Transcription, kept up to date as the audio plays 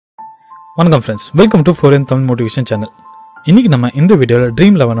வணக்கம் friends, welcome to foreign Tamil motivation channel. இன்றைக்கி நம்ம இந்த வீடியோவில்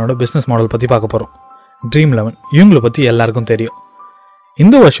Dream11ஓட பிஸ்னஸ் மாடல் பற்றி பார்க்க போகிறோம். Dream11 இவங்களை பற்றி எல்லாருக்கும் தெரியும்.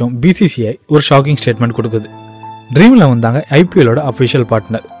 இந்த வருஷம் BCCI ஒரு ஷாக்கிங் ஸ்டேட்மெண்ட் கொடுக்குது. Dream11 தாங்க IPLோட அஃபிஷியல்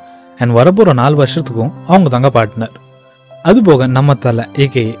பார்ட்னர் அண்ட் வரப்போகிற 4 வருஷத்துக்கும் அவங்க தாங்க பார்ட்னர். அதுபோக நம்ம தலை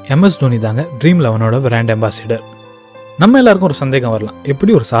AKA MS தோனி தாங்க Dream11ஓட பிராண்ட் அம்பாசிடர். நம்ம எல்லாருக்கும் ஒரு சந்தேகம் வரலாம்,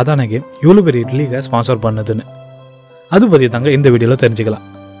 எப்படி ஒரு சாதாரண கேம் இவ்வளோ பெரிய லீகை ஸ்பான்சர் பண்ணுதுன்னு. அது பற்றி தாங்க இந்த வீடியோவில் தெரிஞ்சுக்கலாம்.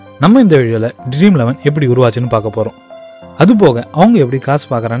 நம்ம இந்த வீடியோவில் Dream11 எப்படி உருவாச்சுன்னு பார்க்க போகிறோம். அதுபோக அவங்க எப்படி காசு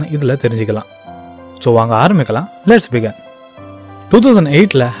பார்க்குறான்னு இதில் தெரிஞ்சுக்கலாம். ஸோ வாங்க ஆரம்பிக்கலாம். Let's begin.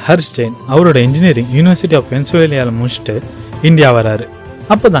 2008 ஹர்ஷ் ஜெயின் அவரோட இன்ஜினியரிங் யூனிவர்சிட்டி ஆஃப் பென்சில்வேனியாவில் முடிச்சுட்டு இந்தியா வராரு.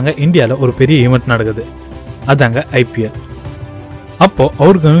 அப்போ தாங்க இந்தியாவில் ஒரு பெரிய ஈவெண்ட் நடக்குது, அதாங்க IPL. அப்போது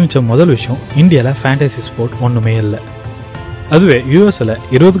அவர் கவனித்த முதல் விஷயம், இந்தியாவில் ஃபேண்டசி ஸ்போர்ட் ஒன்றுமே இல்லை. அதுவே யூஎஸில்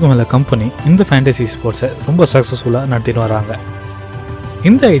 20க்கும் மேலே கம்பெனி இந்த ஃபேண்டசி ஸ்போர்ட்ஸை ரொம்ப சக்ஸஸ்ஃபுல்லாக நடத்திட்டு வராங்க.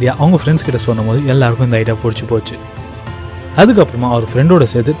 இந்த ஐடியா அவங்க ஃப்ரெண்ட்ஸ் கிட்ட சொன்னும் போது எல்லாருக்கும் இந்த ஐடியா பிடிச்சி போச்சு. அதுக்கப்புறமா அவர் ஃப்ரெண்டோட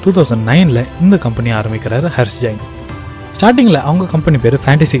சேர்த்து 2009 இந்த கம்பெனி ஆரம்பிக்கிறாரு ஹர்ஷ் ஜெயின். ஸ்டார்டிங்கில் அவங்க கம்பெனி பேர்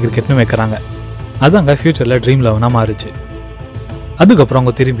ஃபேண்டசி கிரிக்கெட்னு வைக்கிறாங்க. அதாங்க ஃபியூச்சரில் Dream11 மாறிச்சு. அதுக்கப்புறம்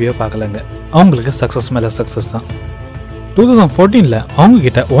அவங்க திரும்பியே பார்க்கலங்க, அவங்களுக்கு சக்ஸஸ் மேலே சக்ஸஸ் தான். 2014 அவங்க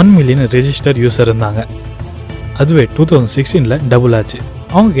கிட்ட 1 மில்லியன் ரெஜிஸ்டர் யூசர் இருந்தாங்க. அதுவே 2016 டபுள் ஆச்சு,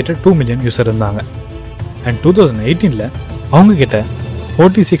 அவங்க கிட்ட 2 மில்லியன் யூசர் இருந்தாங்க. அண்ட் 2018 அவங்க கிட்ட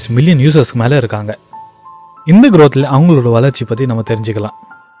 46 மில்லியன் யூசர்ஸ்க்கு மேலே இருக்காங்க. இந்த க்ரோத்தில் அவங்களோட வளர்ச்சி பற்றி நம்ம தெரிஞ்சுக்கலாம்.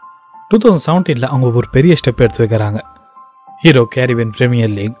 2017 அவங்க ஒரு பெரிய ஸ்டெப் எடுத்து வைக்கிறாங்க. Hero Caribbean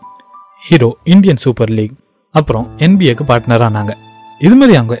premier league, hero Indian super league, அப்புறம் NBA பார்ட்னர் ஆனாங்க. இது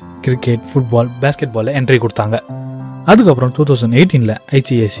மாதிரி அவங்க கிரிக்கெட், ஃபுட்பால், பேஸ்கெட் பாலில் என்ட்ரி கொடுத்தாங்க. அதுக்கப்புறம் 2018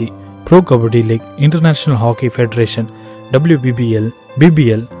 ICC bro kabaddi league, international hockey federation, WBBL,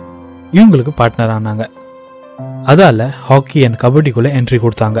 BBL இவங்களுக்கு பார்ட்னர் ஆனாங்க. அதால் ஹாக்கி அண்ட் கபடிக்குள்ளே என்ட்ரி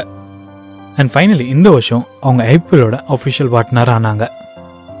கொடுத்தாங்க. அண்ட் ஃபைனலி இந்த வருஷம் அவங்க IPLோட அஃபிஷியல் பார்ட்னர் ஆனாங்க.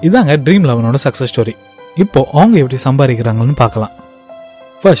 இதாங்க Dream11ஓட சக்ஸஸ் ஸ்டோரி. இப்போது அவங்க எப்படி சம்பாதிக்கிறாங்கன்னு பார்க்கலாம்.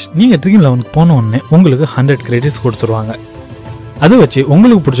 ஃபர்ஸ்ட், நீங்கள் Dream11க்கு போன உடனே உங்களுக்கு 100 கிரெடிட்ஸ் கொடுத்துருவாங்க. அதை வச்சு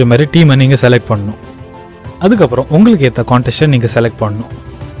உங்களுக்கு பிடிச்ச மாதிரி டீமை நீங்கள் செலக்ட் பண்ணணும். அதுக்கப்புறம் உங்களுக்கு ஏற்ற கான்டெஸ்ட்டை நீங்கள் செலக்ட் பண்ணணும்.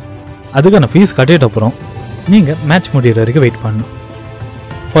 அதுக்கான ஃபீஸ் கட்டிட்ட அப்புறம் நீங்கள் மேட்ச் முடிகிற வரைக்கும் வெயிட் பண்ணணும்.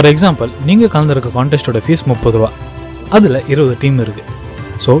 ஃபார் எக்ஸாம்பிள், நீங்கள் கலந்துருக்க கான்டெஸ்ட்டோட ஃபீஸ் 30 ரூபா. அதில் 20 டீம் இருக்குது.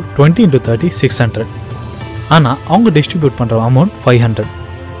 ஸோ 20 × 30 600. ஆனால் அவங்க டிஸ்ட்ரிபியூட் பண்ணுற அமௌண்ட் 500.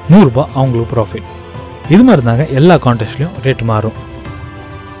 100 ரூபா அவங்களுக்கு ப்ராஃபிட். இது மாதிரி தாங்க எல்லா கான்டெஸ்ட்லையும் ரேட் மாறும்.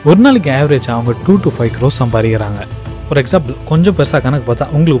 ஒரு நாளைக்கு ஆவரேஜாக அவங்க 2 to 5 crores சம்பாதிக்கிறாங்க. ஃபார் எக்ஸாம்பிள், கொஞ்சம் பெருசாக கணக்கு பார்த்தா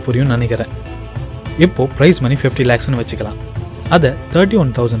உங்களுக்கு புரியும்னு நினைக்கிறேன். இப்போது ப்ரைஸ் மணி 50 lakhsன்னு வச்சுக்கலாம். அதை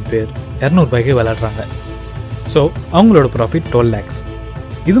 31,000 பேர் 200 ரூபாய்க்கு விளையாடுறாங்க. ஸோ அவங்களோட ப்ராஃபிட் 12 lakhs.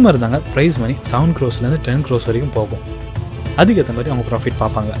 இது மாதிரி தாங்க ப்ரைஸ் மணி 7 crores-லேருந்து 10 crores வரைக்கும் போகும். அதுக்கேற்ற மாதிரி அவங்க ப்ராஃபிட்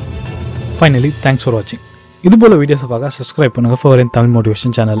பார்ப்பாங்க. ஃபைனலி, தேங்க்ஸ் ஃபார் வாட்சிங். இது போல் வீடியோஸை பார்க்க சப்ஸ்கிரைப் பண்ணுங்கள் ஃபாரின் தமிழ்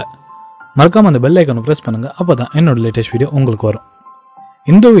மோட்டிவேஷன் சேனலை. மறக்காமல் அந்த பெல் ஐக்கனை ப்ரெஸ் பண்ணுங்கள், அப்போ தான் என்னோட லேட்டஸ்ட் வீடியோ உங்களுக்கு வரும்.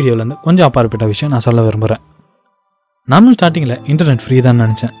 இந்த வீடியோவிலேருந்து கொஞ்சம் அப்பாற்பட்ட விஷயம் நான் சொல்ல விரும்புகிறேன். நானும் ஸ்டார்டிங்கில் இன்டர்நெட் ஃப்ரீ தான்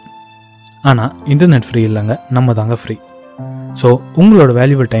நினச்சேன். ஆனால் இன்டர்நெட் ஃப்ரீ இல்லைங்க, நம்ம தாங்க ஃப்ரீ. ஸோ உங்களோட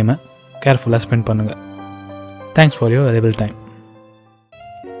வேல்யூபிள் டைமை கேர்ஃபுல்லாக ஸ்பெண்ட் பண்ணுங்கள். Thanks for your valuable time.